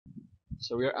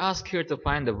So we are asked here to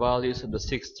find the values of the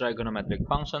six trigonometric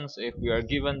functions if we are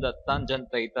given that tangent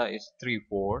theta is 3,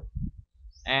 4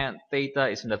 and theta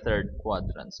is in the third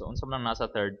quadrant. So unsa man ang nasa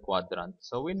third quadrant?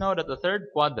 So we know that the third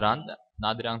quadrant,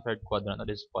 nadir ang third quadrant, that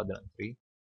is quadrant 3,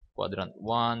 quadrant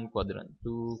 1, quadrant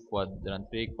 2, quadrant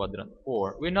 3, quadrant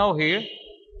 4. We know here,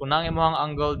 kung nang imong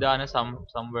angle daan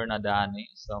somewhere na dani,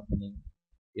 so meaning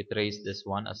you trace this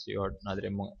one as your nadir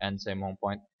imong end sa imong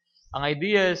point. Ang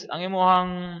idea is, ang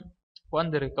imong kuan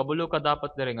diri kabulo ka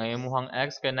dapat diri nga imong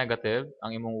x kay negative,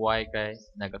 ang imong y kay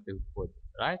negative pod,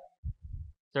 right?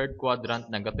 Third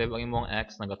quadrant negative ang imong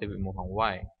x, negative imong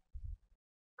y.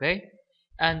 Okay?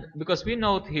 And because we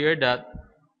note here that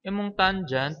imong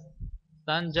tangent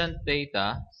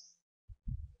theta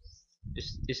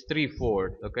is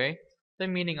 3/4, okay? So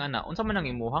meaning ana, unsa man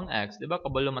ang imong x, di ba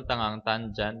kabalo man tangang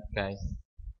tangent kay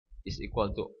is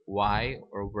equal to y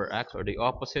over x, or the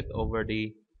opposite over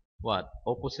the what?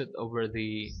 Opposite over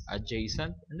the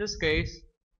adjacent. In this case,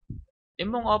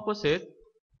 imong opposite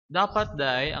dapat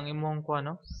dai ang imong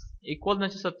kuano equal na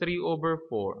siya sa 3/4.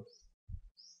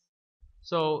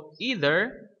 So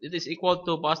either it is equal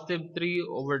to positive 3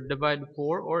 over divided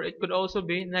 4, or it could also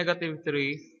be negative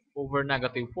 3 over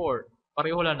negative 4.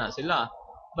 Pareho lang na sila.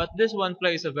 But this one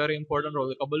plays a very important role.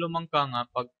 Kabalo man ka nga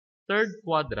pag third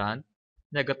quadrant,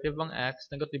 negative ang x,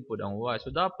 negative po ang y.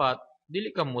 So dapat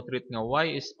dili ka mo treat nga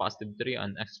y is positive 3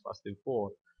 and x positive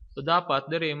 4. So dapat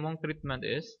diri imong treatment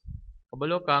is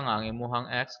kabalo ka nga ang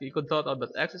imong x, you could thought out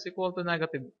that x is equal to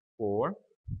negative 4,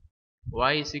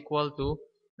 y is equal to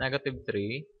negative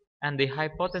 3, and the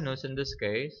hypotenuse in this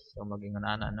case, so maging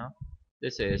ana no,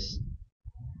 this is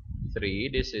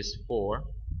 3, this is 4,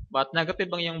 but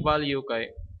negative ang yung value kay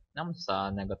naman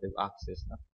sa negative axis,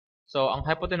 no? So ang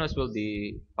hypotenuse will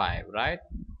be 5, right?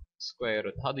 Square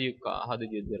root. How did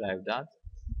you derive that?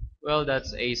 Well,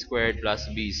 that's a squared plus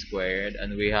b squared,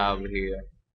 and we have here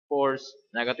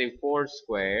negative 4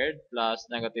 squared plus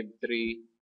negative 3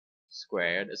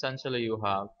 squared. Essentially, you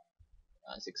have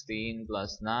 16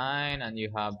 plus 9, and you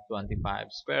have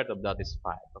 25. Square root of that is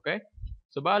 5. Okay?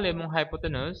 So, bali mong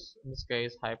hypotenuse, in this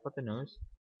case, hypotenuse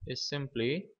is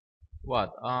simply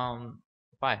what? 5.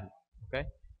 Okay?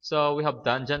 So, we have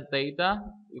tangent theta.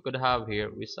 We could have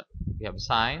here, we have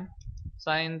sine.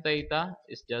 Sine theta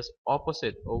is just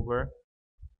opposite over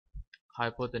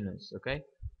hypotenuse. Okay?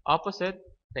 Opposite,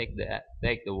 take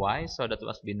the y, so that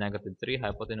must be negative 3.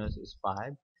 Hypotenuse is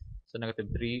 5. So,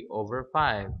 negative 3 over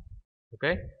 5.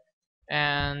 Okay?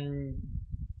 And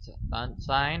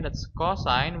sine, that's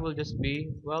cosine, will just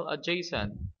be, well,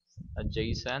 adjacent.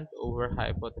 Adjacent over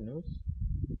hypotenuse.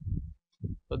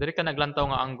 So, diri ka naglantaw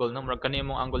nga angle, no? Murag kani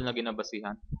imong angle na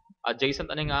ginabasihan.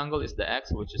 Adjacent aning angle is the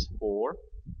x, which is 4.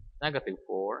 Negative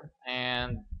 4.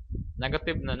 And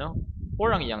negative na, no?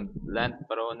 4 ang iyang length,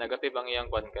 pero negative ang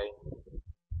iyang kwan kay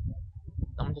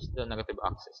naman just the negative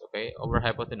axis, okay? Over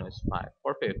hypotenuse, 5.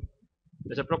 4/5.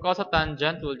 Reciprocal sa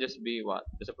tangent will just be what?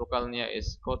 Reciprocal niya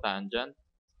is cotangent.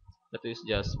 That is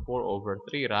just 4 over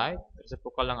 3, right?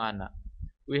 Reciprocal lang ana.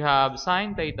 We have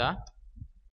sine theta,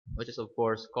 which is of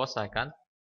course cosecant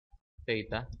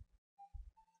theta.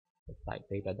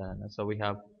 So we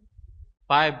have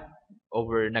 5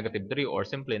 over negative 3, or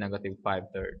simply negative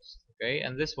 5/3. Okay,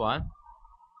 and this one,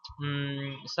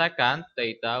 secant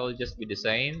theta will just be the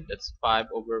same. That's 5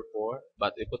 over 4,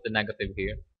 but we put the negative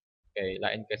here. Okay,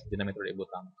 lain kasi denominator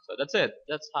ibutang. So that's it.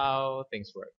 That's how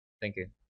things work. Thank you.